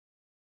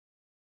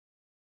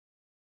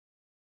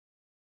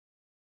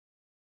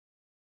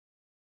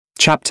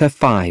Chapter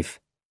 5.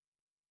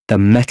 The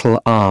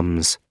Metal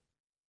Arms.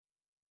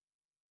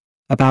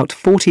 About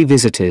 40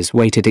 visitors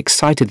waited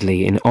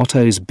excitedly in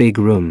Otto's big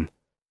room.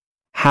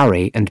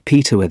 Harry and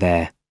Peter were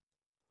there.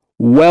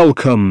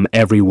 "Welcome,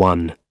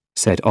 everyone,"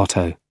 said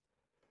Otto.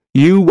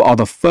 "You are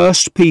the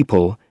first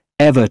people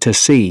ever to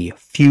see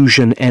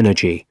fusion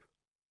energy.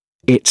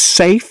 It's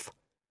safe,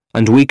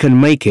 and we can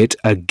make it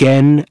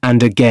again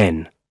and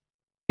again.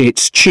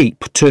 It's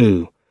cheap,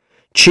 too.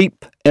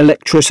 Cheap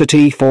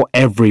electricity for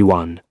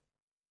everyone."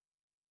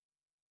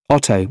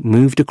 Otto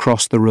moved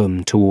across the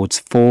room towards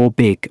 4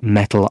 big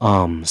metal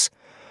arms.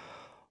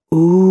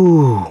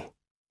 "Ooh,"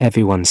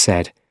 everyone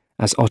said,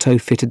 as Otto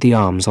fitted the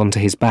arms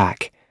onto his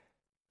back.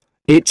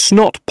 "It's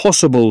not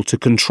possible to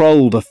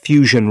control the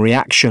fusion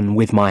reaction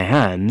with my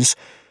hands,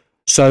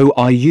 so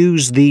I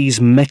use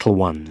these metal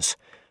ones.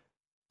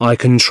 I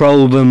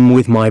control them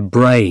with my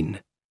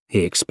brain," he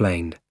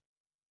explained.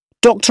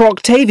 "Dr.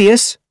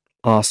 Octavius,"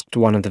 asked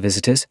one of the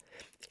visitors,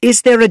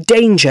 "is there a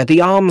danger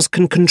the arms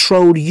can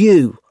control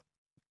you?"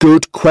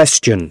 "Good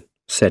question,"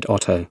 said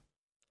Otto.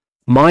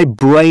 "My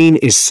brain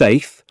is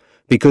safe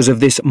because of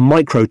this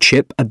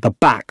microchip at the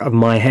back of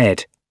my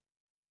head."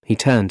 He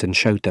turned and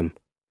showed them.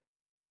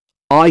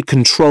 "I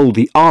control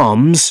the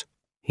arms,"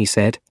 he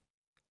said.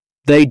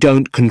 "They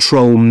don't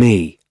control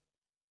me."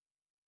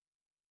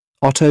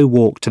 Otto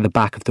walked to the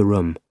back of the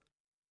room.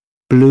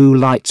 Blue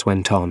lights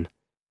went on,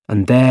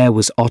 and there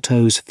was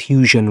Otto's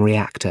fusion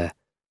reactor.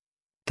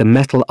 The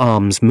metal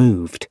arms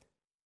moved.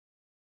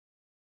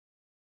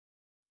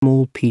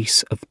 Small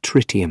piece of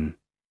tritium.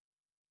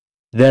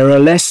 "There are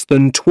less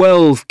than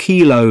 12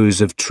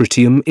 kilos of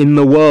tritium in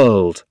the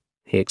world,"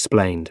 he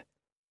explained.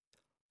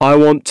 "I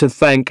want to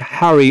thank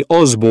Harry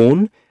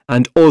Osborn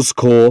and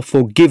Oscorp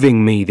for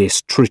giving me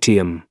this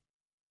tritium."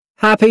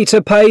 "Happy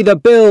to pay the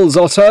bills,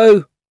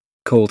 Otto,"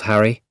 called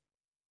Harry.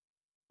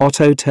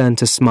 Otto turned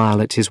to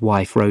smile at his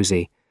wife,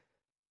 Rosie.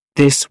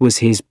 This was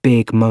his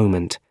big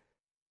moment.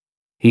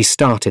 He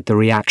started the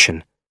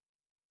reaction.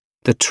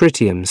 The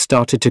tritium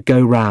started to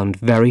go round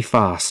very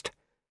fast.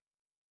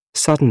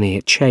 Suddenly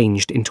it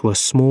changed into a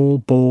small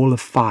ball of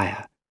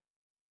fire.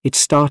 It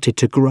started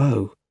to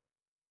grow.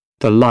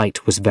 The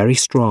light was very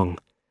strong.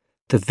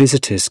 The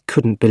visitors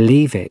couldn't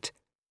believe it.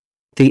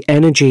 The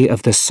energy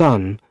of the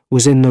sun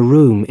was in the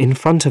room in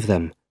front of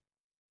them.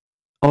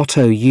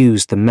 Otto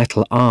used the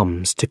metal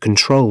arms to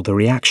control the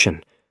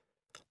reaction.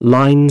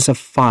 Lines of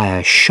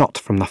fire shot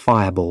from the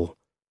fireball.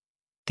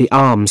 The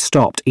arms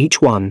stopped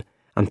each one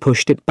and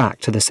pushed it back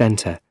to the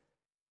centre.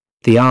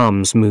 The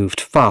arms moved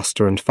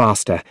faster and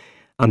faster,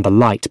 and the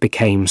light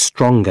became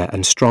stronger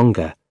and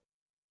stronger.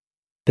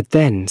 But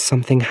then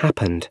something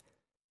happened.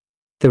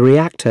 The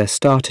reactor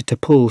started to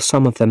pull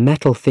some of the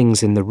metal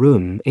things in the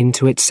room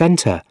into its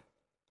centre.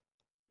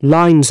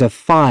 Lines of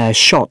fire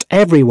shot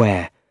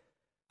everywhere.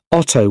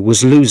 Otto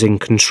was losing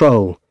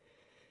control.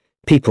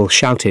 People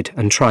shouted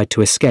and tried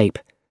to escape.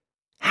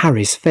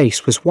 Harry's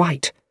face was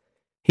white.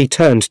 He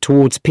turned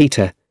towards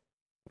Peter,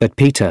 but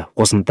Peter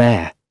wasn't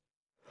there.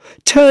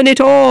 "Turn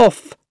it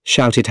off!"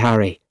 shouted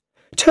Harry.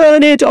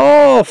 "Turn it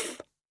off!"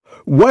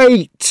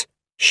 "Wait!"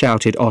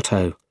 shouted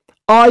Otto.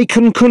 "I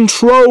can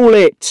control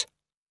it!"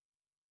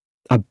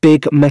 A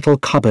big metal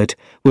cupboard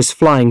was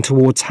flying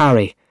towards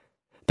Harry,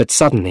 but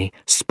suddenly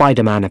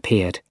Spiderman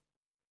appeared.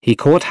 He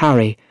caught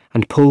Harry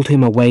and pulled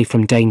him away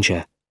from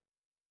danger.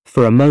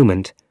 For a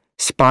moment,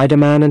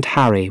 Spiderman and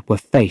Harry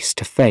were face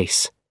to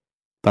face,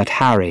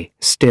 but Harry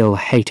still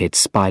hated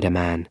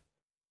Spiderman.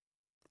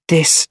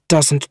 "This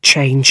doesn't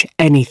change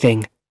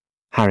anything,"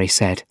 Harry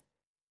said.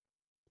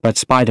 But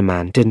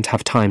Spiderman didn't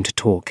have time to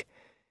talk.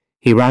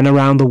 He ran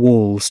around the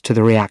walls to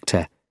the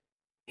reactor.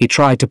 He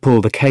tried to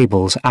pull the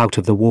cables out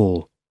of the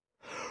wall.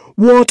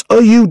 "What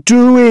are you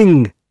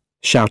doing?"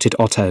 shouted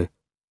Otto.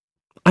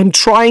 "I'm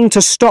trying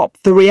to stop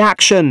the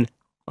reaction,"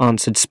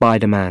 answered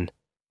Spiderman.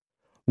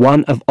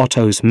 One of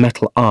Otto's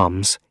metal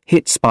arms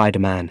hit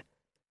Spiderman.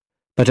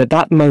 But at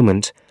that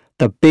moment,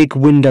 the big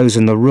windows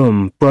in the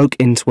room broke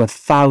into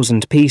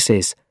 1,000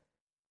 pieces.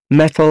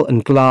 Metal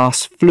and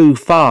glass flew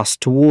fast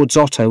towards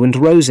Otto and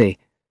Rosie.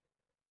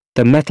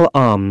 The metal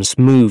arms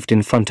moved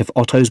in front of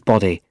Otto's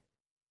body.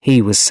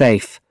 He was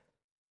safe.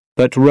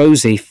 But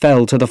Rosie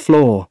fell to the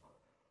floor.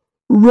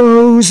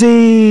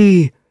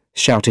 "Rosie!"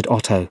 shouted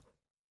Otto.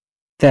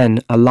 Then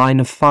a line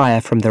of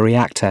fire from the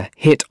reactor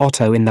hit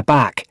Otto in the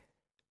back.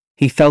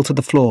 He fell to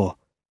the floor.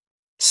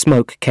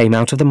 Smoke came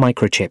out of the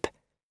microchip.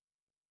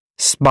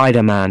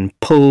 Spiderman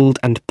pulled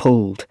and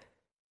pulled.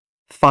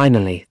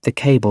 Finally, the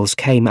cables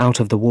came out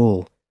of the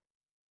wall.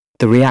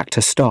 The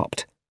reactor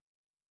stopped.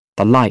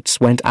 The lights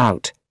went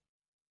out.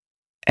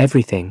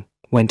 Everything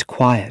went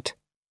quiet.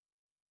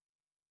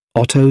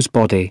 Otto's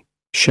body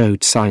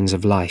showed signs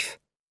of life.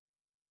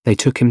 They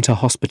took him to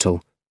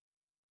hospital,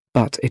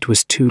 but it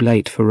was too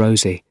late for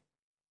Rosie.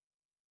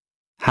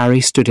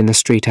 Harry stood in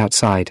the street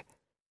outside.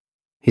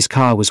 His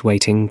car was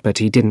waiting, but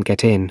he didn't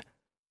get in.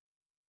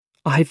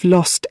 "I've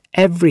lost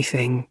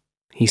everything,"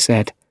 he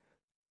said.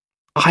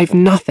 "I've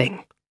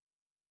nothing,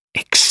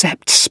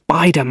 except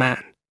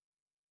Spiderman."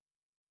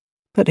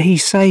 But he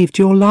saved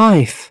your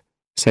life,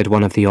 said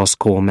one of the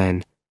Oscorp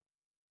men.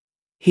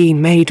 He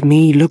made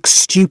me look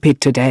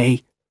stupid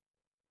today.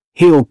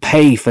 He'll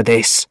pay for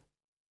this.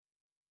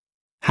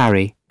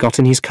 Harry got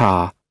in his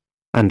car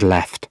and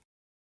left.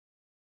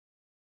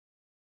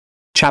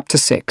 Chapter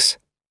 6.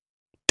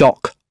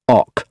 Doc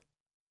Ock.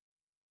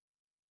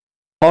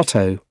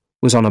 Otto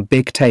was on a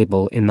big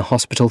table in the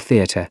hospital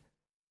theatre.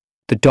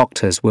 The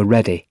doctors were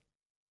ready.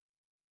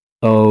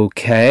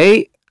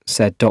 "Okay,"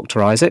 said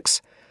Dr.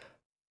 Isaacs.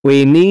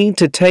 "We need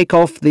to take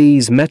off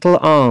these metal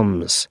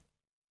arms."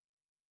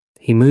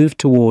 He moved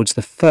towards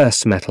the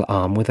first metal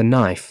arm with a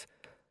knife.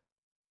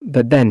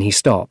 But then he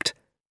stopped.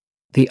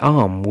 The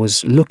arm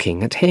was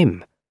looking at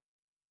him.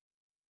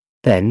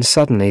 Then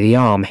suddenly the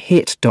arm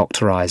hit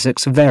Dr.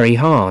 Isaacs very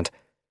hard.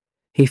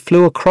 He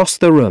flew across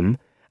the room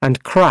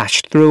and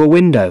crashed through a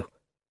window.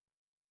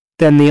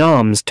 Then the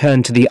arms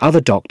turned to the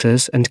other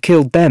doctors and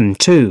killed them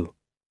too.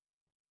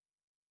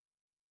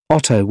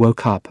 Otto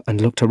woke up and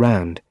looked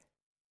around.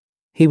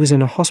 He was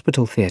in a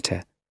hospital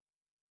theatre,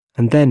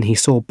 and then he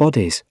saw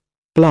bodies,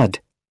 blood,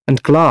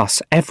 and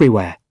glass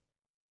everywhere.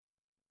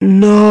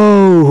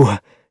 "No!"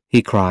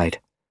 he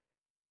cried.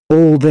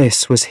 All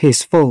this was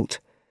his fault.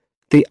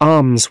 The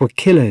arms were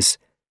killers,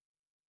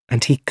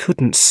 and he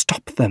couldn't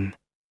stop them.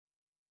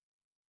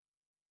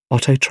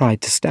 Otto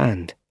tried to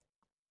stand.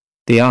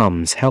 The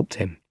arms helped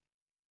him.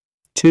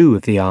 2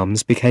 of the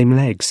arms became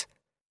legs.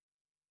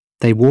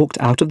 They walked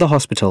out of the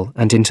hospital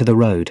and into the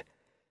road.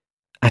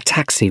 A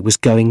taxi was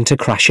going to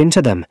crash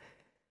into them,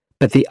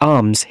 but the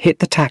arms hit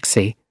the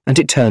taxi and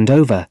it turned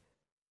over.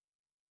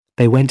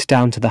 They went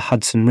down to the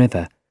Hudson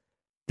River.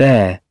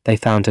 There they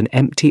found an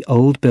empty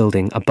old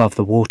building above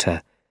the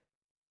water.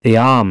 The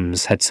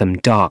arms had some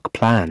dark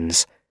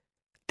plans.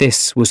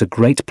 This was a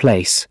great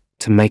place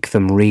to make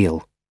them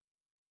real.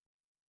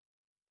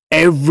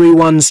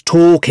 "Everyone's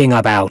talking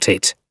about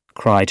it,"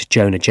 cried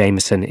Jonah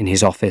Jameson in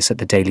his office at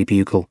the Daily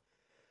Bugle.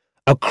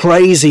 "A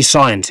crazy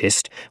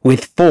scientist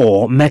with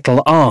 4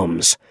 metal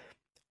arms.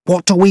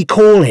 What do we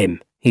call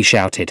him?" he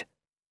shouted.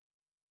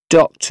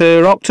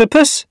 "Dr.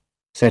 Octopus?"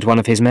 said one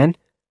of his men.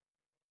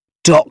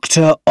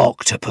 "Dr.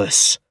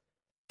 Octopus.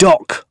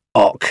 Doc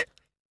Ock.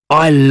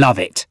 I love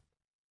it."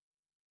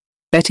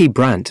 Betty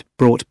Brant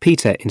brought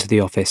Peter into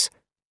the office.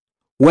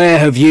 "Where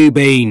have you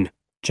been?"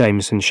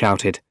 Jameson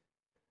shouted.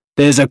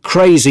 "There's a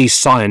crazy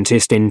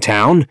scientist in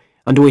town,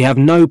 and we have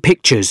no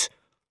pictures.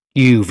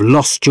 You've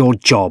lost your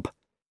job."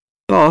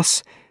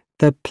 "Boss,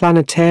 the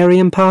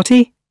planetarium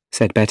party?"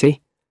 said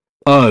Betty.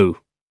 "Oh,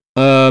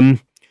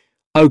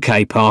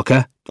 OK,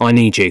 Parker, I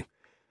need you.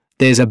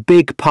 There's a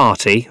big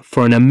party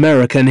for an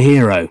American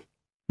hero,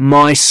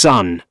 my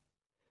son."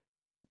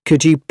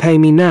 "Could you pay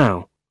me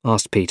now?"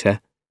 asked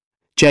Peter.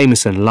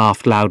 Jameson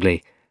laughed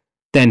loudly.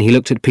 Then he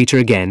looked at Peter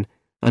again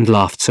and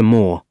laughed some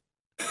more.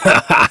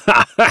 "Ha ha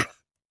ha ha!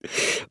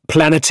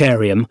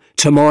 Planetarium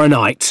tomorrow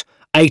night,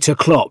 8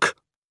 o'clock.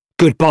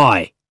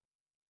 Goodbye."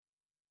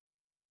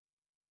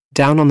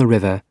 Down on the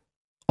river,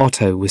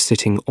 Otto was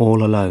sitting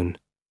all alone.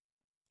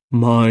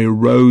 "My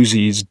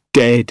Rosie's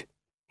dead,"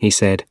 he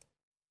said.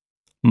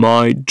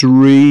 "My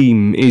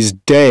dream is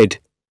dead."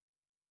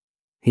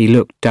 He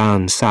looked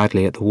down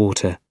sadly at the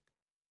water.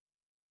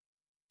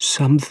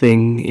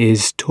 "Something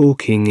is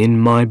talking in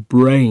my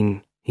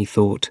brain," he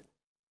thought.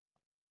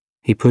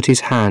 He put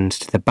his hand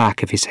to the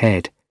back of his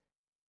head.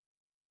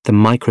 The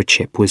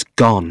microchip was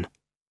gone.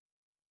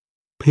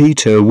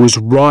 "Peter was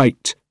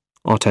right,"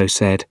 Otto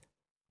said.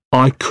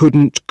 "I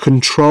couldn't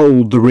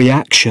control the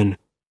reaction."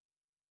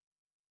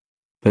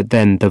 But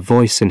then the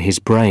voice in his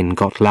brain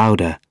got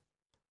louder.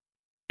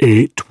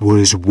 "It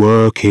was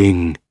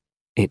working,"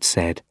 it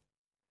said.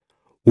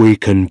 "We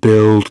can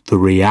build the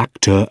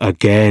reactor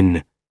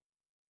again."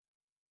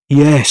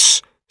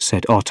 "Yes,"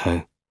 said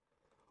Otto.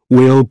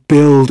 "We'll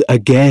build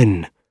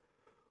again.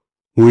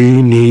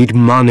 We need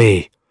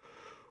money.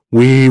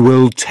 We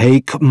will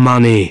take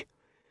money.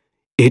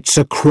 It's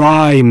a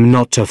crime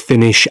not to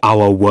finish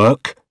our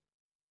work."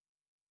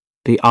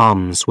 The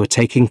arms were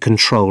taking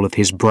control of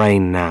his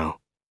brain now.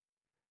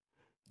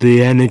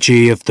 "The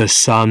energy of the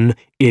sun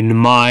in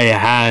my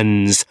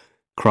hands,"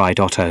 cried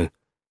Otto.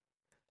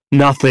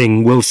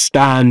 "Nothing will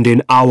stand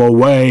in our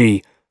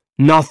way.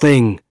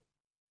 Nothing."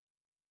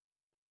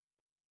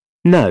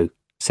 "No,"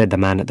 said the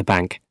man at the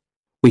bank.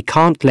 "We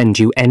can't lend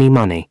you any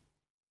money."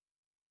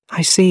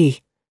 "I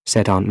see,"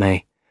 said Aunt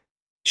May.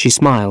 She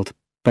smiled,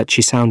 but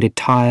she sounded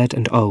tired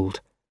and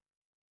old.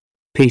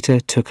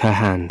 Peter took her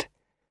hand.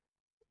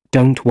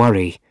 "Don't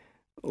worry.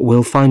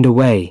 We'll find a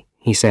way,"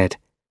 he said.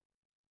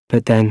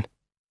 But then,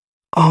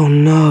 "Oh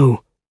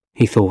no,"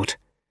 he thought.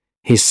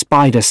 His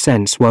spider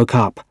sense woke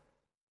up.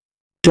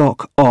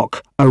 Doc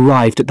Ock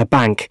arrived at the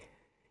bank.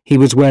 He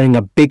was wearing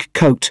a big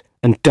coat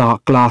and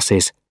dark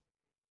glasses.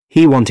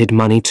 He wanted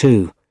money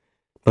too,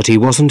 but he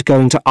wasn't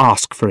going to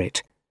ask for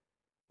it.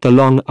 The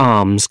long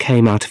arms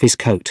came out of his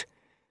coat.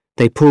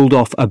 They pulled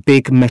off a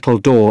big metal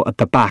door at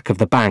the back of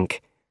the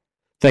bank.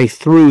 They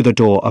threw the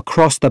door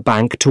across the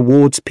bank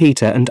towards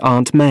Peter and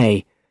Aunt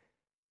May.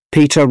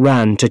 Peter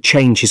ran to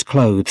change his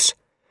clothes.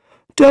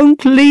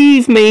 Don't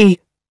leave me,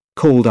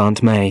 called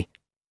Aunt May.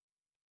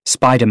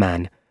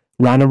 Spiderman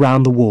ran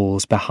around the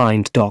walls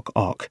behind Doc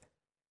Ock.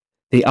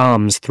 The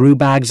arms threw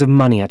bags of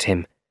money at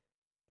him.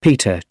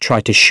 Peter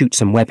tried to shoot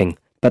some webbing,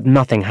 but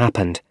nothing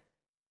happened.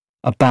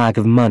 A bag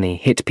of money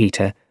hit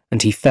Peter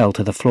and he fell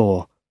to the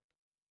floor.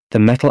 The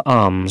metal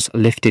arms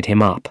lifted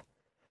him up.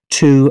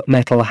 2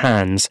 metal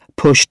hands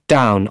pushed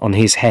down on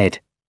his head.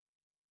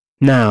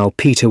 Now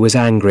Peter was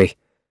angry.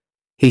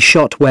 He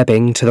shot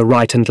webbing to the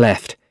right and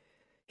left.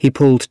 He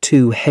pulled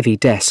 2 heavy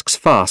desks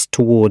fast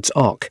towards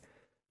Ock.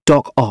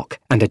 Doc Ock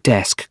and a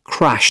desk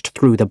crashed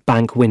through the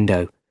bank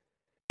window.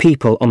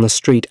 People on the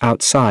street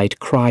outside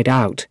cried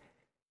out.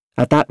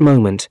 At that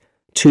moment,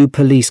 2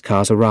 police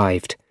cars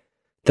arrived.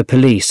 The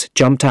police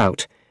jumped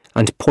out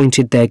and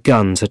pointed their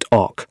guns at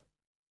Ock.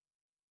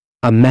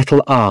 A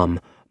metal arm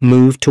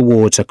moved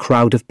towards a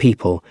crowd of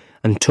people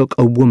and took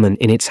a woman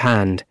in its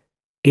hand.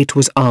 It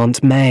was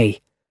Aunt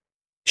May.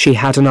 She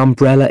had an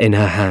umbrella in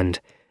her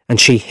hand, and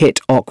she hit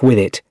Ock with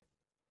it.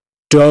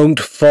 "Don't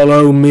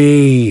follow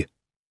me!"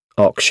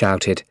 Ock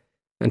shouted,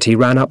 and he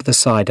ran up the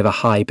side of a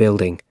high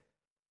building.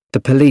 The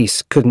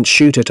police couldn't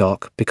shoot at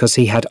Ock because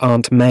he had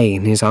Aunt May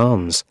in his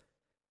arms.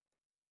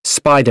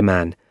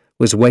 Spiderman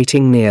was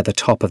waiting near the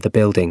top of the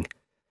building.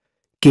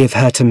 "Give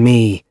her to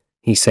me,"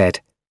 he said.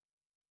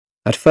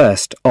 At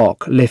first,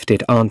 Ock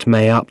lifted Aunt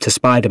May up to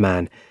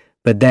Spiderman,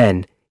 but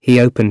then he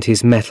opened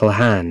his metal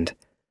hand.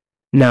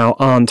 Now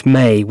Aunt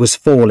May was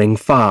falling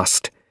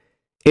fast.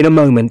 In a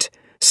moment,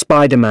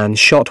 Spiderman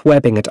shot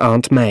webbing at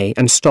Aunt May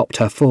and stopped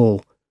her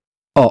fall.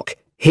 Ock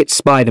hit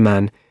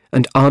Spiderman,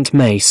 and Aunt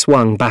May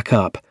swung back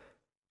up.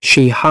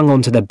 She hung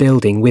onto the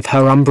building with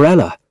her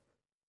umbrella.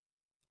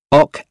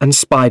 Ock and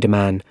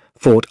Spiderman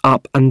fought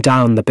up and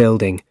down the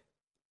building.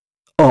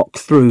 Ock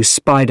threw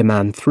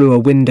Spiderman through a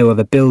window of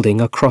a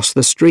building across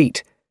the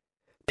street.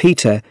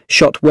 Peter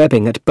shot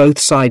webbing at both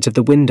sides of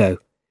the window.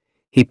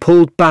 He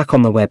pulled back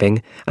on the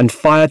webbing and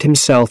fired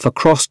himself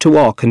across to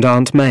Ock and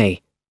Aunt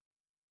May.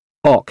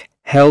 Ock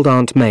held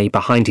Aunt May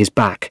behind his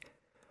back.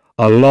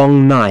 A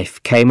long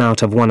knife came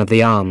out of one of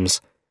the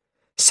arms.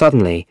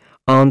 Suddenly,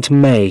 Aunt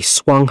May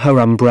swung her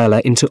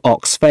umbrella into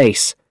Ock's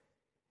face.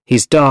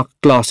 His dark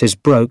glasses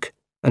broke,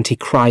 and he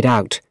cried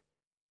out.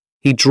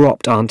 He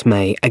dropped Aunt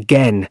May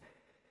again,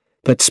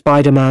 but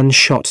Spiderman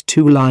shot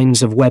 2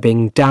 lines of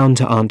webbing down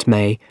to Aunt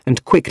May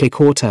and quickly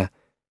caught her.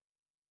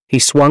 He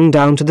swung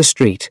down to the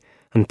street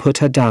and put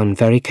her down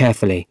very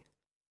carefully.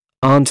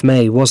 Aunt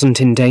May wasn't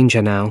in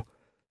danger now,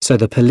 so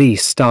the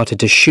police started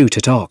to shoot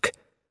at Ock,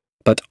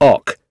 but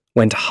Ock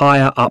went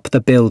higher up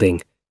the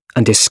building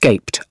and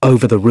escaped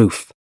over the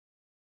roof.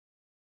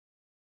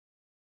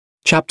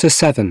 Chapter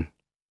 7.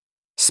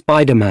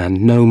 Spiderman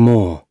No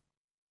More.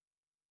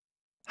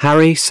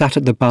 Harry sat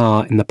at the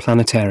bar in the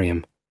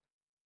planetarium.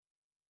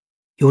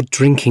 "You're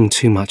drinking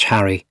too much,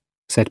 Harry,"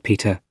 said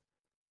Peter.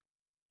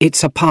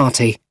 "It's a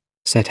party,"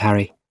 said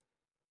Harry.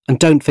 "And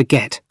don't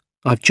forget,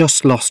 I've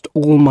just lost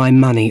all my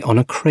money on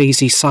a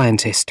crazy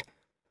scientist.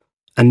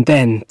 And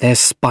then there's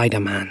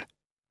Spiderman."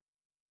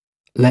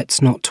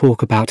 "Let's not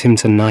talk about him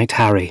tonight,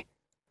 Harry."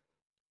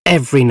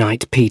 "Every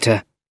night,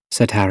 Peter,"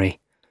 said Harry.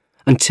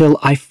 "Until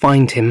I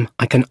find him,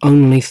 I can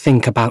only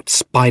think about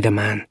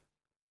Spiderman."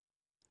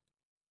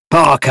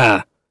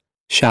 "Parker!"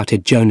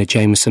 shouted Jonah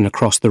Jameson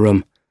across the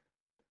room.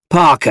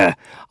 "Parker,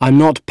 I'm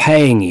not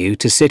paying you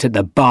to sit at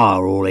the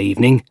bar all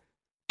evening.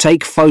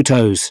 Take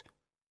photos.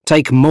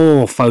 Take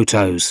more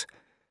photos.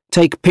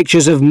 Take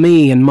pictures of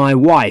me and my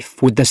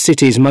wife with the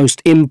city's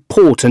most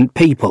important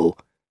people."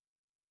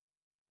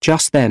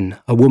 Just then,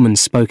 a woman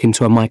spoke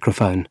into a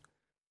microphone.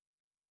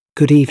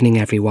 "Good evening,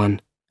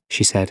 everyone,"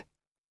 she said.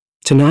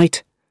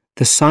 "Tonight,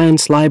 the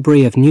Science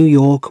Library of New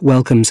York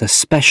welcomes a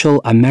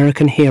special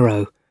American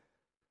hero,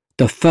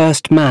 the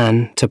first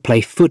man to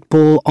play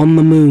football on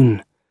the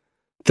moon,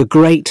 the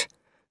great,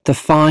 the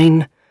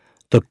fine,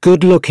 the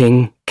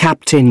good-looking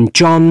Captain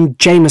John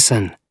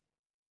Jameson."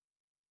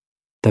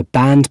 The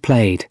band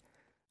played,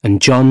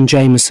 and John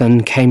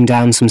Jameson came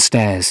down some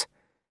stairs.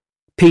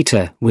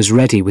 Peter was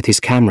ready with his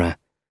camera.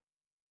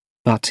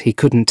 But he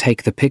couldn't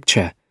take the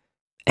picture.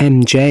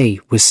 MJ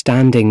was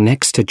standing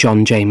next to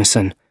John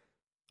Jameson,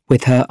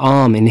 with her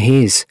arm in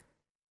his.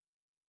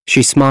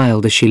 She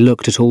smiled as she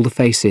looked at all the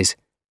faces,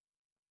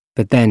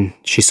 but then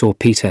she saw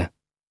Peter.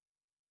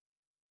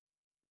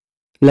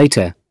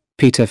 Later,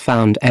 Peter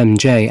found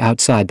MJ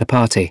outside the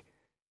party.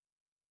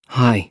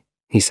 "Hi,"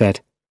 he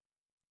said.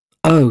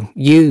 "Oh,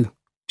 you,"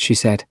 she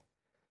said.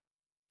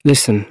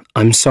 "Listen,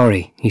 I'm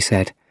sorry," he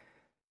said.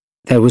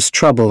 "There was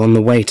trouble on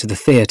the way to the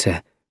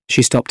theatre."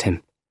 She stopped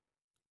him.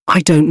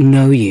 "I don't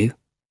know you,"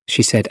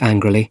 she said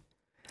angrily,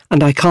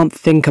 "and I can't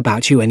think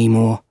about you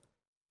anymore.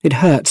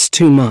 It hurts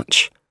too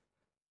much.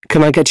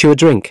 Can I get you a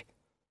drink?"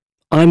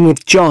 "I'm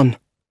with John.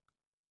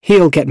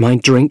 He'll get my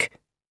drink.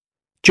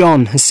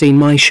 John has seen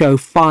my show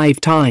 5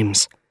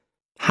 times.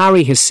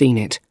 Harry has seen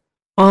it.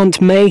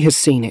 Aunt May has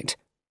seen it.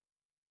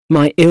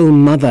 My ill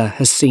mother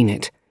has seen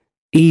it.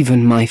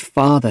 Even my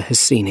father has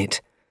seen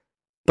it.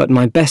 But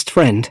my best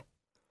friend..."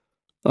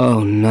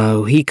 Oh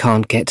no, he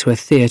can't get to a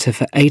theatre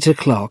for 8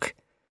 o'clock.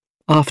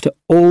 After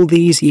all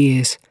these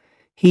years,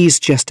 he's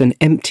just an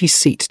empty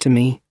seat to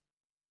me.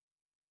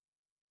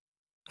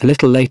 A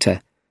little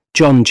later,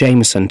 John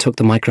Jameson took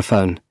the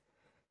microphone.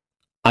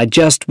 "I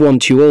just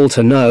want you all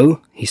to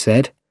know," he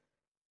said,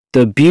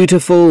 "the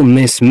beautiful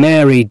Miss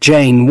Mary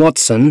Jane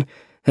Watson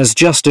has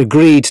just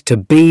agreed to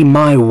be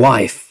my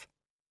wife."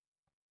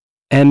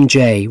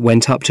 MJ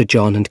went up to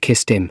John and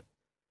kissed him.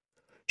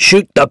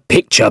 "Shoot the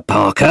picture,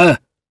 Parker,"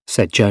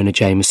 said Jonah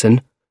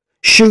Jameson.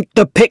 "Shoot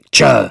the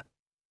picture!"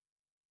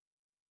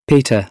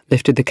 Peter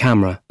lifted the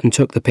camera and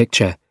took the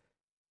picture,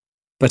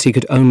 but he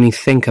could only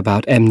think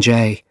about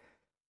MJ.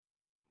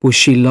 Was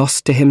she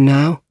lost to him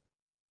now?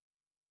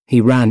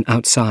 He ran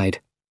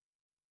outside.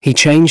 He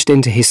changed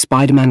into his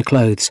Spiderman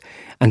clothes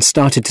and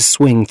started to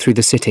swing through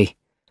the city.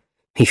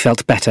 He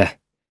felt better,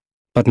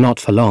 but not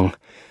for long.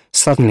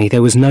 Suddenly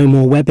there was no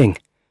more webbing.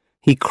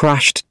 He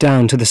crashed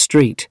down to the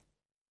street.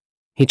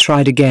 He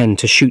tried again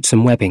to shoot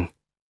some webbing,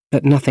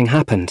 but nothing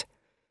happened.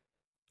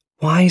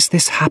 "Why is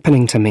this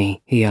happening to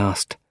me?" he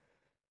asked.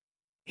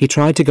 He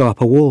tried to go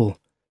up a wall,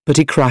 but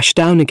he crashed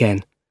down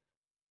again.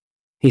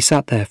 He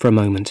sat there for a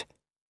moment.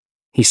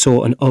 He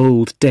saw an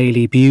old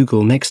Daily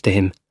Bugle next to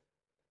him.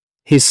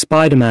 His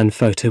Spiderman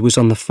photo was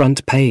on the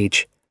front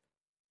page.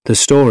 The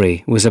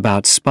story was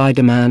about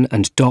Spiderman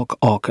and Doc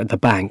Ock at the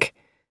bank.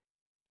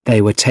 They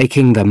were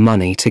taking the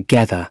money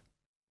together.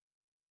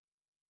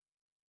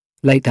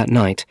 Late that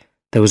night,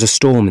 there was a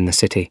storm in the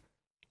city.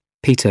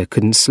 Peter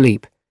couldn't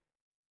sleep.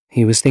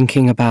 He was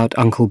thinking about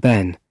Uncle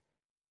Ben.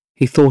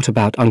 He thought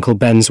about Uncle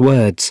Ben's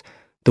words,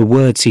 the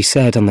words he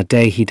said on the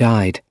day he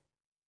died.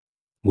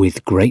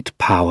 "With great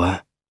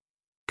power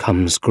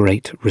comes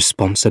great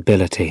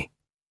responsibility."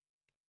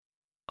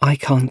 "I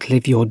can't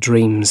live your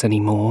dreams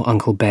anymore,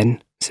 Uncle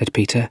Ben," said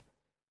Peter.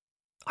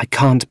 "I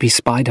can't be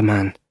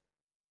Spider-Man.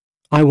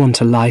 I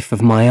want a life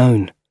of my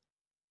own."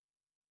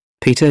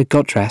 Peter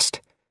got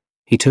dressed.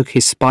 He took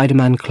his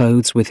Spider-Man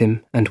clothes with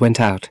him and went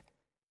out.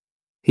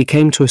 He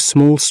came to a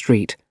small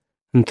street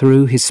and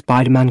threw his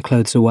Spider-Man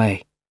clothes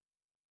away.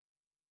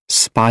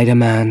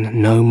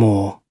 "Spider-Man no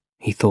more,"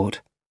 he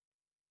thought,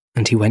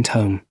 and he went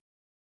home.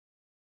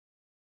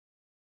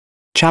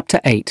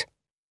 Chapter 8.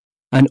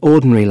 An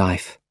Ordinary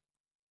Life.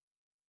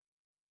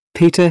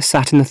 Peter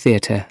sat in the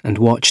theatre and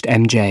watched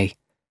MJ.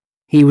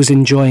 He was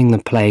enjoying the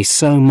play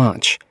so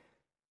much.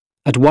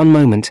 At one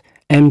moment,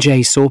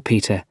 MJ saw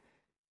Peter.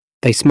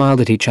 They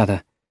smiled at each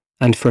other,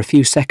 and for a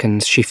few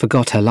seconds she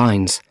forgot her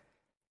lines.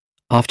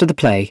 After the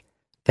play,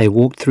 they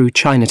walked through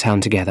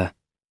Chinatown together.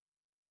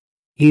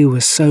 "You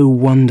were so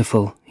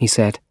wonderful," he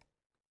said.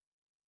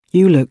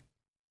 "You look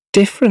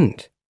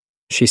different,"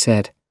 she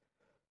said.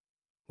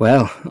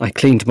 "Well, I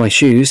cleaned my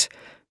shoes.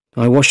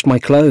 I washed my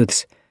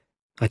clothes.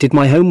 I did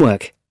my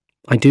homework.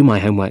 I do my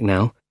homework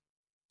now.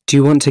 Do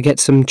you want to get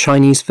some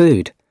Chinese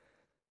food?"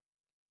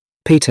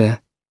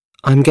 "Peter,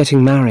 I'm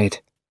getting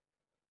married."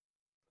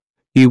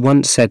 "You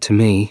once said to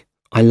me,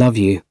 'I love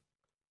you.'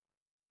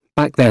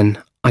 Back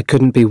then, I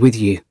couldn't be with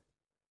you.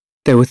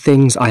 There were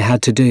things I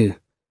had to do,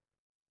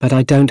 but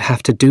I don't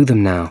have to do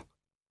them now."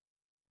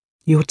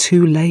 "You're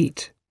too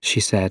late," she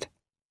said.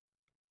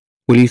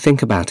 "Will you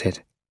think about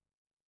it?"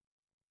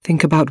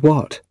 "Think about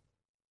what?"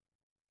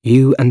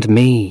 "You and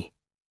me."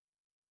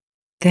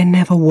 "There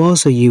never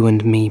was a you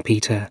and me,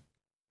 Peter."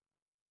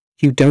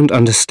 "You don't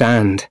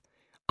understand.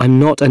 I'm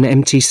not an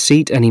empty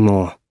seat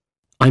anymore.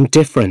 I'm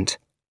different."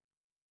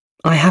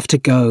 "I have to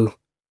go."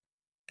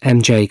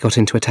 MJ got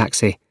into a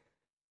taxi.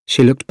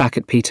 She looked back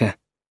at Peter.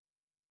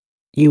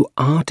 "You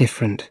are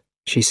different,"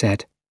 she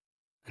said,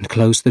 and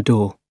closed the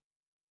door.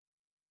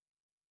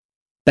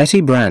 Betty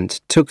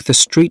Brandt took the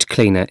street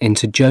cleaner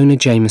into Jonah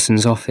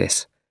Jameson's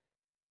office.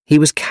 He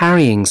was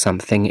carrying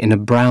something in a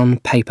brown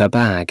paper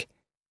bag.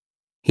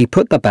 He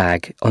put the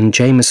bag on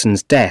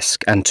Jameson's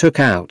desk and took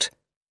out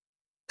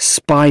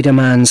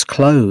Spider-Man's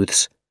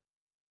clothes.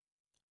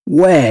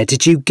 "Where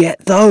did you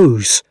get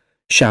those?"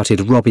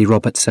 shouted Robbie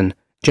Robertson,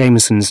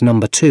 Jameson's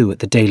number 2 at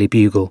the Daily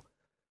Bugle.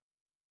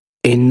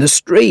 "In the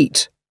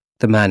street,"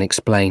 the man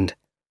explained.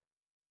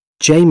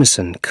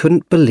 Jameson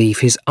couldn't believe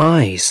his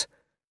eyes.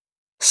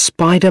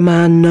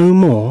 Spider-Man no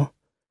more?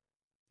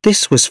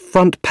 This was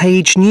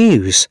front-page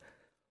news.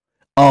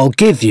 "I'll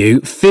give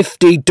you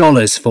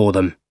 $50 for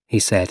them," he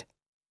said.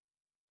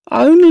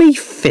 "Only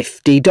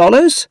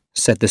 $50?"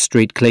 said the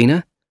street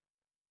cleaner.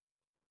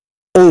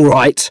 "All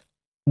right,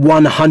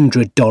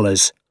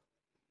 $100.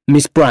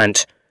 Miss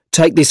Brandt,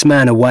 take this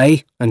man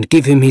away and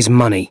give him his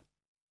money."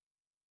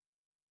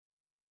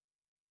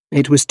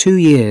 It was 2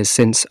 years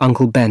since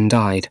Uncle Ben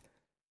died.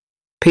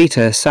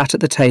 Peter sat at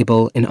the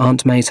table in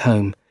Aunt May's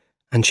home,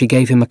 and she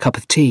gave him a cup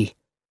of tea.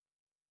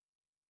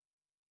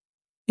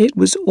 "It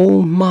was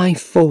all my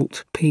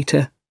fault,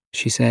 Peter,"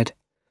 she said.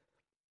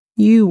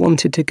 "You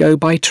wanted to go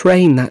by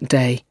train that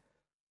day.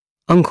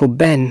 Uncle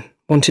Ben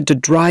wanted to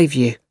drive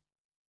you,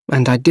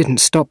 and I didn't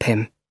stop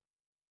him."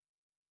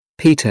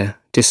 Peter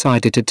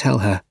decided to tell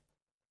her.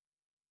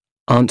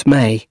 "Aunt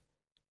May,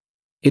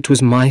 it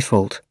was my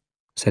fault,"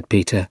 said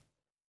Peter.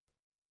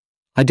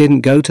 I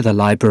didn't go to the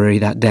library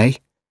that day.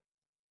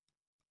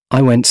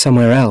 I went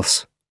somewhere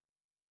else.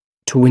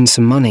 To win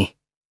some money.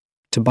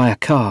 To buy a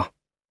car.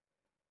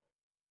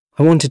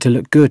 I wanted to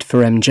look good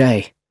for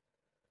MJ.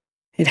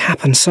 It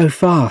happened so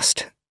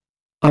fast.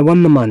 I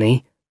won the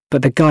money,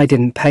 but the guy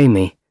didn't pay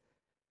me.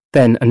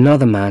 Then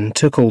another man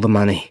took all the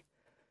money.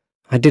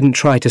 I didn't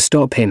try to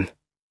stop him.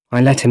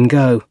 I let him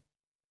go.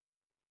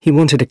 He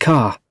wanted a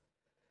car.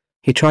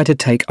 He tried to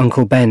take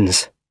Uncle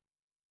Ben's.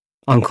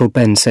 Uncle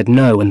Ben said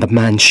no, and the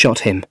man shot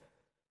him.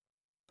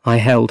 I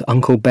held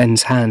Uncle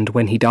Ben's hand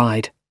when he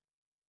died.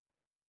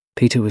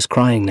 Peter was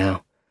crying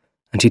now,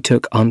 and he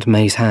took Aunt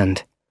May's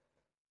hand.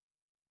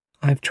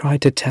 "I've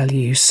tried to tell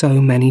you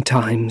so many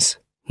times,"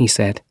 he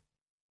said.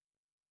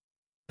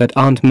 But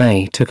Aunt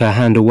May took her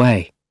hand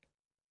away.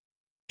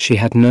 She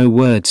had no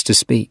words to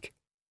speak.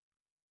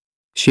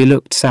 She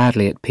looked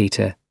sadly at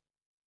Peter.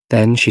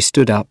 Then she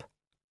stood up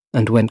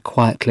and went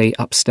quietly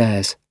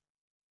upstairs.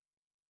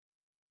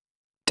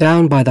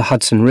 Down by the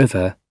Hudson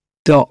River,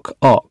 Doc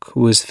Ock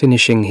was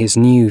finishing his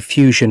new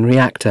fusion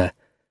reactor.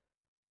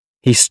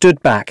 He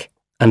stood back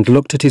and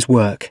looked at his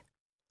work.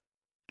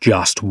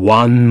 "Just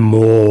one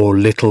more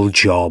little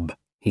job,"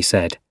 he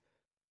said.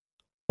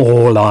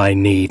 "All I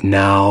need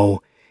now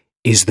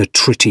is the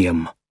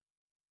tritium."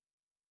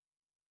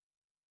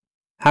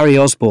 Harry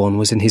Osborn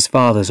was in his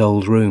father's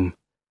old room.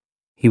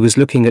 He was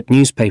looking at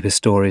newspaper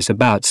stories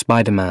about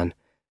Spiderman,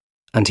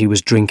 and he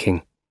was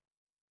drinking.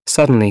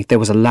 Suddenly there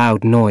was a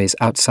loud noise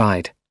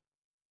outside.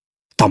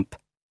 Thump!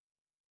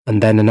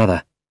 And then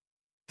another.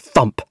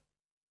 Thump!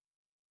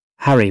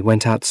 Harry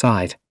went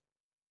outside.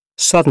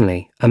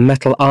 Suddenly a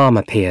metal arm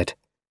appeared.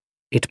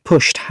 It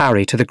pushed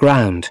Harry to the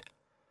ground.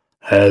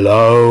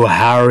 "Hello,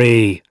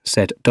 Harry,"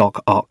 said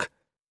Doc Ock.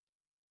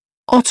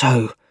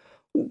 "Otto,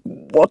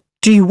 what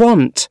do you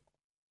want?"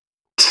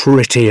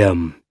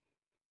 "Tritium.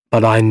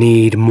 But I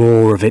need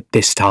more of it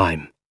this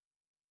time."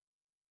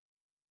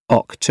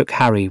 Ock took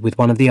Harry with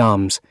one of the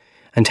arms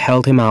and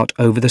held him out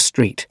over the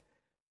street.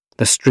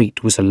 The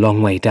street was a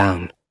long way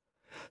down.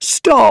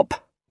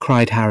 "Stop!"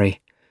 cried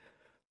Harry.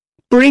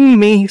 "Bring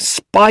me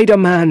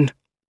Spiderman,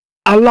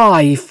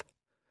 alive.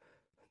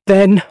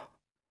 Then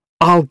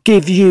I'll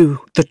give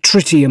you the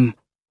tritium."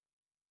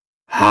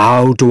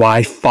 "How do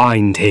I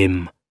find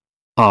him?"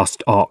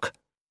 asked Ock.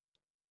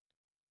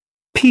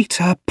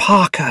 "Peter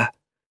Parker,"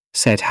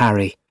 said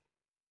Harry.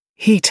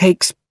 "He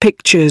takes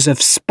pictures of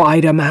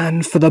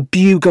Spiderman for the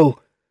Bugle.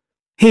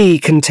 He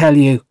can tell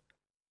you."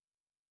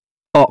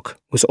 Ock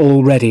was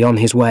already on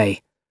his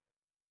way.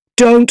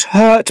 "Don't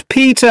hurt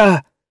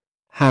Peter!"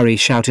 Harry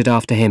shouted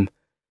after him.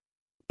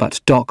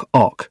 But Doc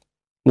Ock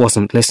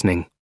wasn't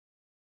listening.